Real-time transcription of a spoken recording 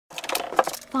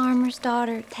farmer's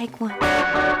daughter. Take one.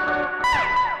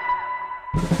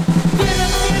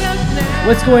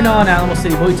 What's going on, Alamo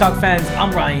City Movie Talk fans?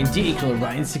 I'm Ryan,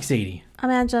 Ryan680. I'm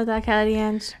Angela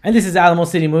Ange. And this is Alamo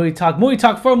City Movie Talk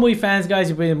for movie fans, guys.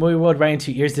 You bring the movie world right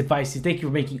into your ears devices. Thank you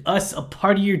for making us a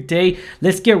part of your day.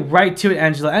 Let's get right to it,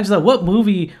 Angela. Angela, what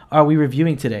movie are we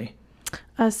reviewing today?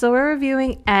 So we're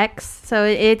reviewing X. So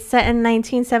it's set in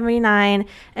 1979.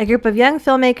 A group of young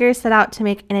filmmakers set out to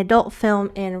make an adult film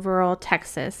in rural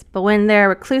Texas. But when their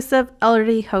reclusive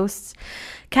elderly hosts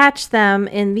catch them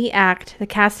in the act, the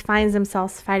cast finds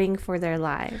themselves fighting for their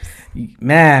lives.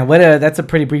 Man, that's a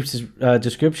pretty brief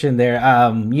description there.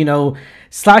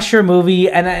 Slasher movie,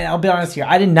 and I'll be honest here,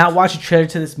 I did not watch a trailer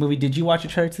to this movie. Did you watch a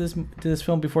trailer to this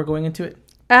film before going into it?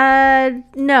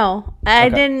 No, I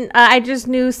didn't. I just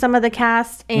knew some of the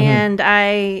cast, and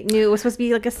I knew it was supposed to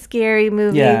be like a scary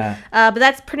movie. Yeah. But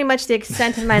that's pretty much the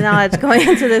extent of my knowledge going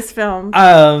into this film.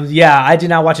 Yeah, I did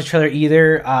not watch a trailer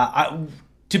either.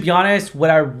 To be honest, what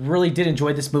I really did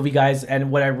enjoy this movie, guys,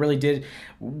 and what I really did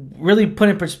put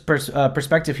in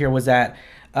perspective here was that,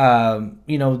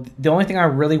 the only thing I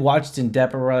really watched in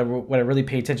depth, or what I really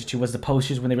paid attention to, was the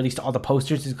posters when they released all the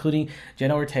posters, including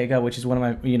Jenna Ortega, which is one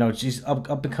of my, she's up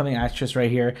and coming actress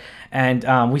right here,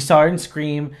 and we saw her in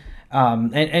Scream,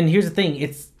 and here's the thing,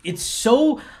 it's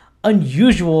so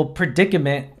unusual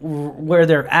predicament where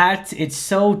they're at. It's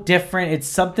so different. It's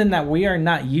something that we are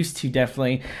not used to,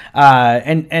 definitely,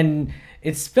 and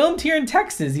it's filmed here in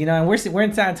Texas, and we're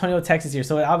in San Antonio, Texas here,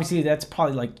 so obviously that's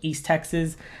probably like East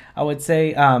Texas, I would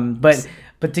say, but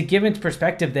to give into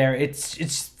perspective there,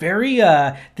 it's very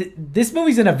this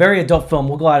movie's in a very adult film.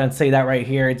 We'll go out and say that right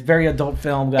here. It's very adult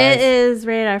film, guys. It is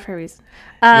rated R for a reason.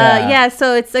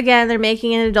 So it's, again, they're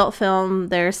making an adult film.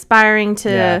 They're aspiring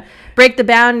to break the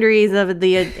boundaries of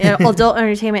the adult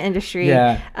entertainment industry.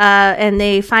 And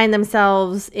they find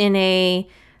themselves in a,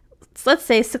 let's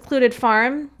say, secluded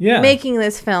farm making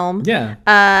this film.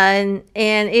 And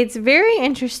it's very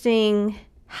interesting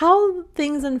how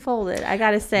things unfolded, I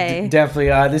gotta say. Definitely.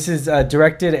 This is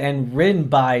directed and written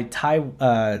by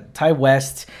Ty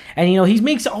West, and he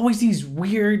makes always these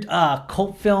weird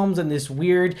cult films, and this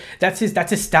weird that's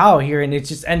his style here, and it's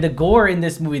just, and the gore in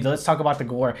this movie. Let's talk about the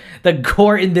gore. The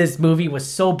gore in this movie was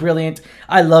so brilliant.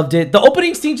 I loved it. The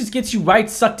opening scene just gets you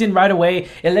sucked in right away.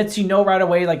 It lets you know right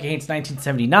away, like, hey, it's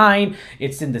 1979.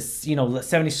 It's in the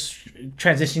 70s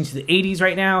transitioning to the 80s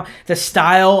right now. The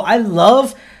style,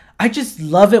 I just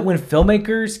love it when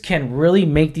filmmakers can really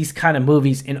make these kind of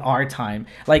movies in our time,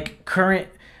 like current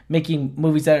making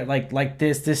movies that are like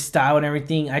this style and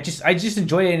everything. I just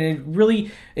enjoy it,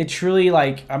 and it truly,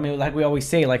 like we always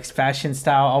say, like, fashion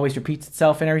style always repeats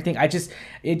itself and everything.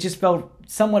 It just felt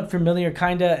somewhat familiar,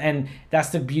 kinda, and that's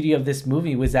the beauty of this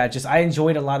movie, was that just I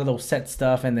enjoyed a lot of those set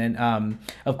stuff, and then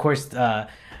of course the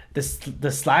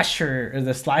slasher, or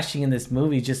the slashing in this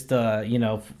movie, just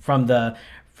from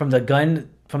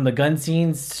the gun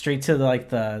scenes straight to the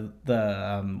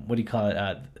what do you call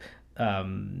it?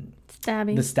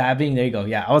 Stabbing. The stabbing. There you go.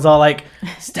 Yeah, I was all like,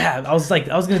 stab. I was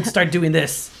gonna start doing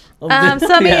this.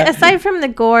 Aside from the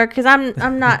gore, because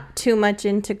I'm not too much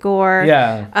into gore.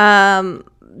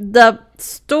 The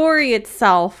story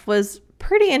itself was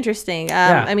pretty interesting.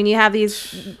 You have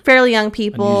these fairly young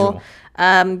people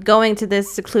going to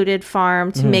this secluded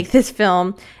farm to make this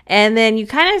film, and then you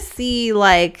kind of see,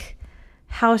 like,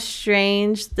 how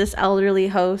strange this elderly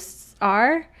hosts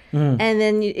are, and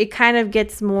then it kind of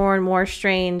gets more and more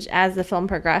strange as the film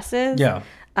progresses. So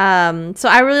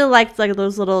I really liked, like,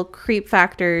 those little creep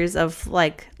factors of,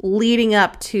 like, leading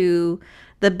up to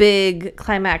the big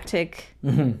climactic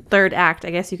third act,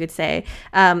 I guess you could say.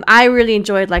 I really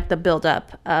enjoyed, like, the build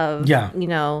up of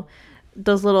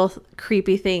those little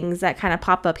creepy things that kind of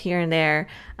pop up here and there,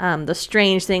 the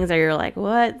strange things that you're like,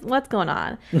 what's going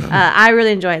on? I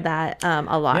really enjoyed that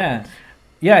a lot.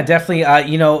 Yeah, definitely.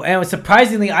 And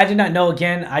surprisingly, I did not know.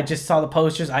 Again, I just saw the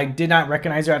posters. I did not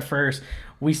recognize her at first.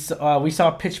 We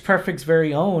saw Pitch Perfect's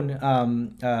very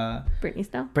own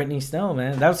Brittany Snow,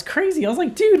 man. That was crazy. I was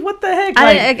like, dude, what the heck?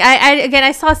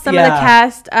 I saw some of the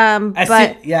cast,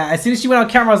 as soon as she went on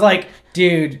camera, I was like,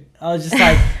 dude. I was just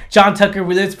like, John Tucker.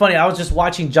 It's funny. I was just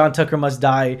watching John Tucker Must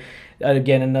Die.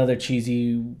 Again, another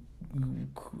cheesy.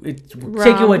 Take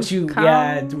it what you.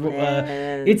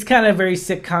 It's kind of very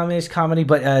sitcom-ish comedy,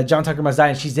 but John Tucker Must Die,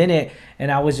 and she's in it,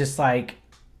 and I was just like,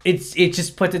 it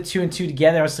just put the two and two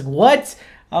together. I was like, what?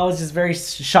 I was just very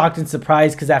shocked and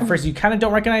surprised, because at first you kind of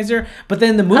don't recognize her, but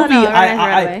then in the movie,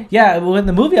 in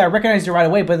the movie I recognized her right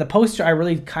away, but in the poster I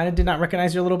really kind of did not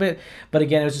recognize her a little bit. But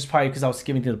again, it was just probably because I was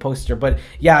skimming through the poster. But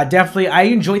yeah, definitely I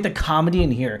enjoyed the comedy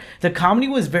in here. The comedy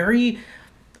was very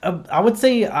I would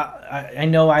say I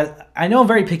know I'm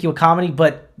very picky with comedy,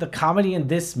 but the comedy in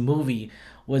this movie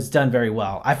was done very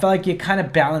well. I felt like it kind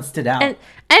of balanced it out. And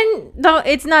though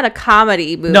it's not a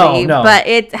comedy movie, no. but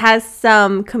it has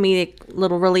some comedic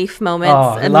little relief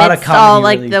moments a lot of comedy all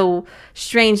like the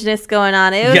strangeness going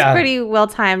on. It was pretty well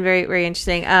timed, very, very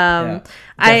interesting.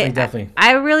 Definitely.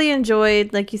 I really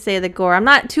enjoyed, like you say, the gore. I'm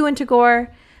not too into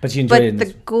gore. But you enjoyed it. But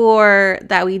the gore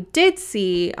that we did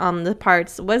see on the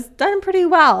parts was done pretty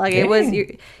well. Like it was,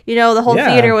 the whole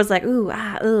theater was like, ooh,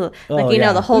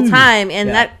 the whole time. And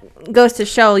that goes to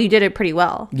show you did it pretty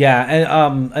well. Yeah.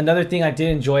 And another thing I did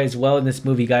enjoy as well in this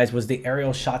movie, guys, was the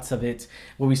aerial shots of it,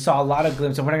 where we saw a lot of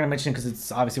glimpses. We're not going to mention, because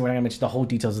it's obviously we're not going to mention the whole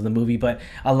details of the movie, but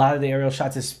a lot of the aerial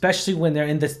shots, especially when they're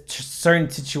in the certain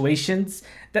situations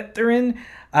that they're in.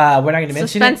 We're not going to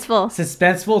mention it.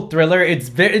 Suspenseful thriller.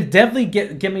 It definitely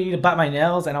get me to bite my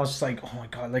nails, and I was just like, oh my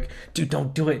god, like, dude,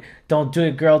 don't do it,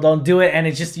 girl, don't do it. And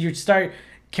it's just, you start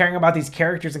caring about these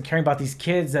characters and caring about these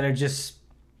kids that are just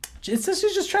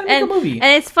trying to make a movie.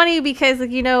 And it's funny because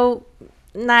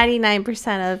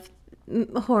 99% of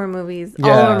horror movies, all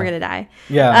of them are gonna die.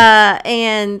 Yeah.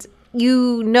 And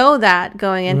you know that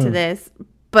going into this.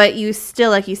 But you still,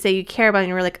 like you say, you care about it, and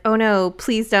you're like, oh no,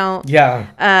 please don't. Yeah.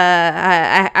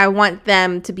 I want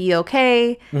them to be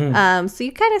okay. So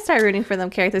you kind of start rooting for them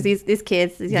characters, these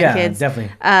kids, these young kids. Yeah,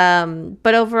 definitely.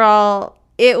 But overall,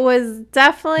 it was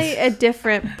definitely a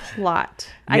different plot.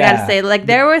 I gotta say, like,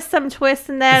 there was some twists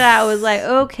in that. I was like,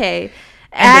 okay.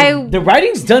 And the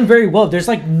writing's done very well. There's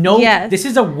like this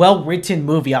is a well-written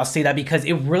movie. I'll say that because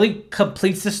it really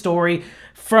completes the story.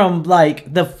 From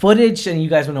like the footage, and you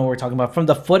guys will know what we're talking about, from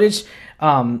the footage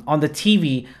on the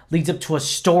TV leads up to a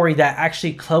story that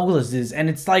actually closes, and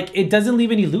it's like it doesn't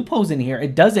leave any loopholes in here.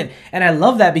 It doesn't, and I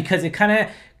love that because it kind of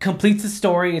completes the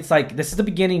story. It's like, this is the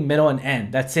beginning, middle, and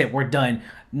end. That's it. We're done.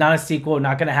 Not a sequel.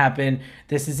 Not gonna happen.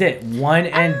 This is it. One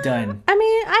and done. I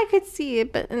mean, I could see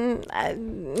it, but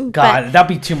God, that'd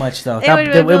be too much though.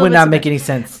 It would not make any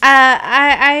sense.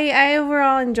 I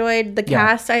overall enjoyed the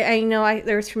cast. I know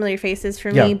there was familiar faces for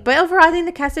me, but overall, I think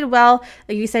the cast did well.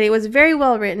 Like you said, it was very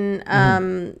well written.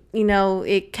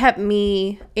 It kept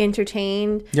me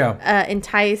entertained.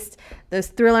 Enticed. Those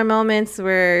thriller moments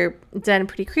were done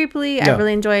pretty creepily. I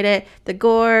really enjoyed it. The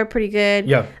gore, pretty good.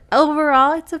 Yeah.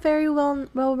 Overall, it's a very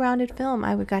well-rounded film,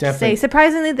 I would got to say.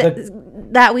 Surprisingly,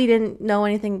 that we didn't know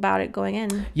anything about it going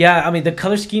in. Yeah, I mean, the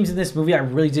color schemes in this movie, I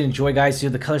really did enjoy, guys.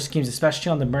 The color schemes, especially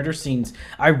on the murder scenes,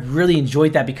 I really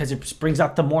enjoyed that because it brings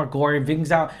out the more gore. It brings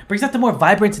out the more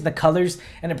vibrance in the colors,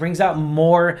 and it brings out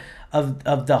more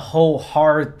of the whole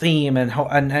horror theme, and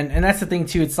that's the thing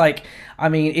too. It's like, I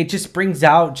mean, it just brings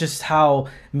out just how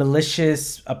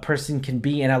malicious a person can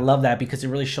be, and I love that because it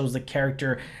really shows the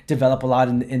character develop a lot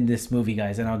in this movie,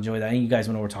 guys, and I'll enjoy that. And you guys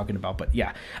know what we're talking about, but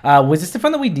yeah, was this the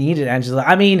fun that we needed, Angela?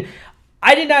 I mean,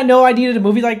 I did not know I needed a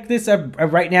movie like this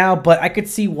right now, but I could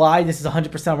see why. This is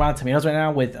 100% Rotten Tomatoes right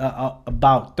now with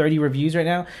about 30 reviews right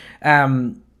now.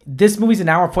 This movie's an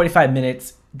hour and 45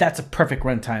 minutes. That's a perfect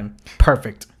runtime.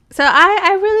 Perfect. So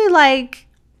I really like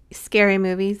scary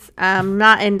movies. I'm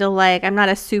not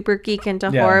a super geek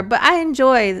into horror, but I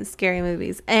enjoy the scary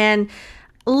movies. And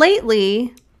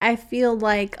lately, I feel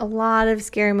like a lot of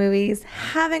scary movies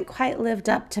haven't quite lived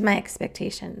up to my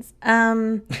expectations. You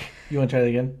want to try that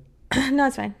again? No,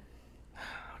 it's fine.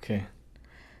 Okay.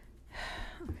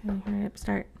 I'm ready to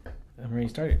start. I'm ready to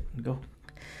start it. Go.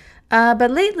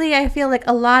 But lately, I feel like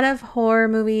a lot of horror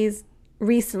movies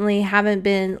recently haven't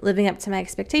been living up to my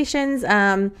expectations.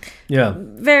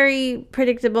 Very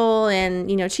predictable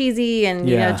and cheesy and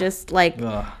just like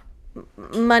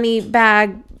money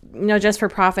bag, just for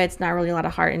profits, not really a lot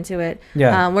of heart into it.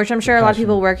 Which I'm sure a lot of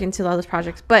people work into all those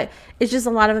projects, but it's just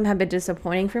a lot of them have been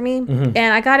disappointing for me. And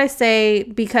I gotta say,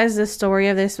 because the story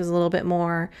of this was a little bit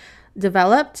more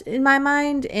developed in my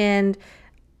mind, and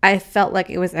I felt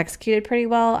like it was executed pretty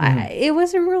well. It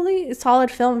was a really solid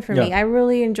film for me. I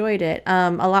really enjoyed it a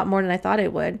lot more than I thought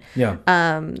it would. So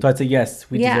I'd say yes.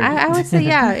 I would say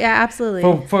yeah,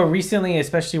 absolutely. For recently,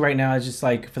 especially right now, it's just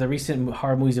like for the recent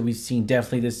horror movies that we've seen,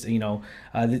 definitely this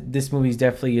this movie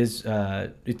definitely is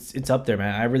it's up there,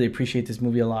 man. I really appreciate this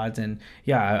movie a lot, and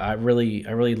I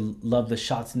really love the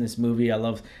shots in this movie.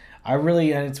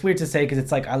 And it's weird to say because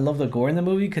it's like I love the gore in the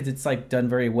movie because it's like done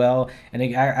very well and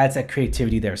it adds that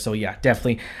creativity there. So yeah,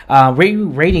 definitely.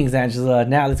 Ratings, Angela.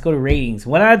 Now let's go to ratings.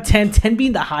 1 out of 10, 10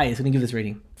 being the highest. What do you give this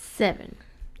rating? 7.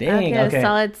 Dang, okay. A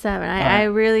solid 7. I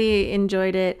really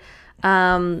enjoyed it.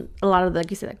 A lot of the, like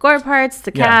you said, the gore parts,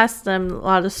 the cast, a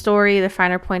lot of the story, the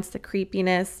finer points, the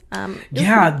creepiness.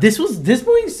 This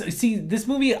movie. See, this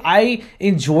movie, I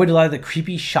enjoyed a lot of the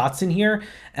creepy shots in here,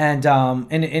 and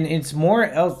it's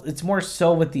more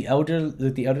so with the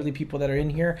elderly people that are in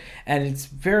here, and it's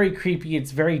very creepy.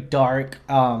 It's very dark.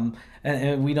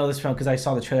 And we know this film because I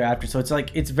saw the trailer after, so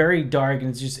it's very dark,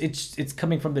 and it's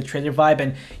coming from the trailer vibe,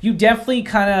 and you definitely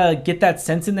kind of get that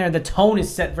sense in there. The tone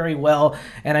is set very well,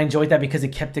 and I enjoyed that because it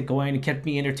kept it going. It kept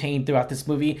me entertained throughout this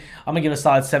movie. I'm gonna give it a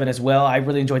solid 7 as well. I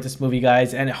really enjoyed this movie,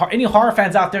 guys, and any horror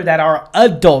fans out there that are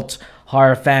adult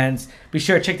horror fans, be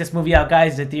sure to check this movie out,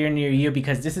 guys, at the theater near you,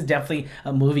 because this is definitely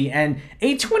a movie. And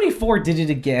A24 did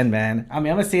it again, man. I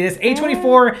mean, I'm gonna say this,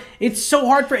 A24. It's so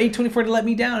hard for A24 to let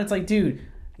me down. It's like, dude,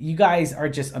 you guys are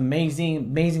just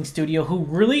amazing studio who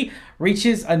really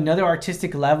reaches another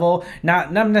artistic level.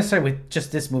 Not necessarily with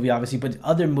just this movie, obviously, but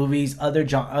other movies, other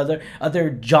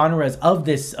genres of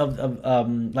this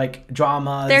like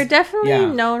dramas. They're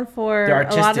definitely known for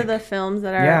a lot of the films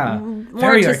that are more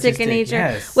artistic in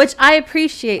nature, which I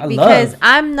appreciate because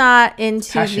I'm not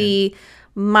into the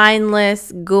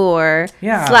mindless gore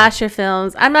slasher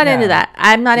films. I'm not into that.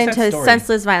 I'm not into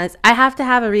senseless violence. I have to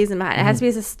have a reason behind it. It has to be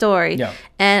a story.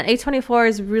 And A24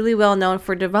 is really well known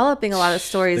for developing a lot of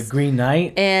stories. The Green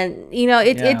Knight. And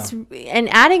it's and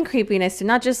adding creepiness to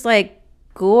not just like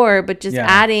gore, but just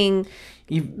adding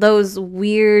those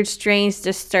weird, strange,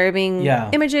 disturbing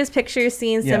images, pictures,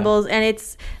 scenes, symbols, and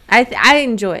it's I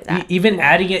enjoy that. Even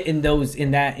adding it in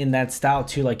that style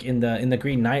too, like in the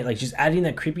Green Knight, like just adding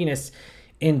that creepiness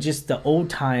in just the old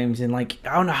times, and like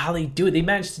I don't know how they do it. They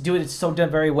managed to do it. It's so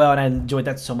done very well, and I enjoyed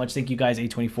that so much. Thank you guys,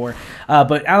 A24.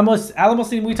 But Alamos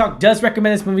City Movie Talk does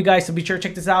recommend this movie, guys. So be sure to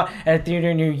check this out at a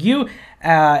theater near you.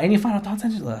 Any final thoughts,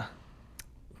 Angela?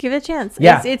 Give it a chance.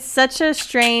 Yeah. It's such a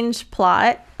strange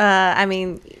plot. I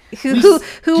mean, who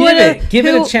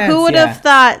would have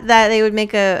thought that they would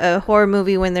make a horror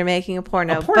movie when they're making a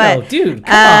porno? But, dude,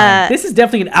 come on. This is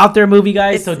definitely an out there movie,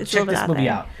 guys. So check this movie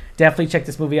out. Definitely check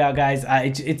this movie out, guys.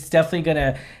 It's definitely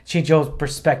gonna change your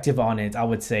perspective on it, I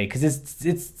would say, because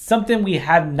it's something we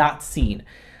have not seen.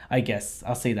 I guess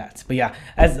I'll say that. But yeah,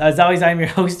 as always, I'm your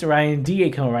host, Ryan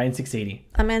D. Ryan680.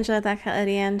 I'm Angela at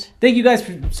the end. Thank you guys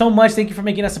so much. Thank you for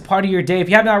making us a part of your day. If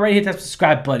you haven't already, hit that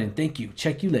subscribe button. Thank you.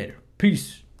 Check you later.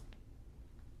 Peace.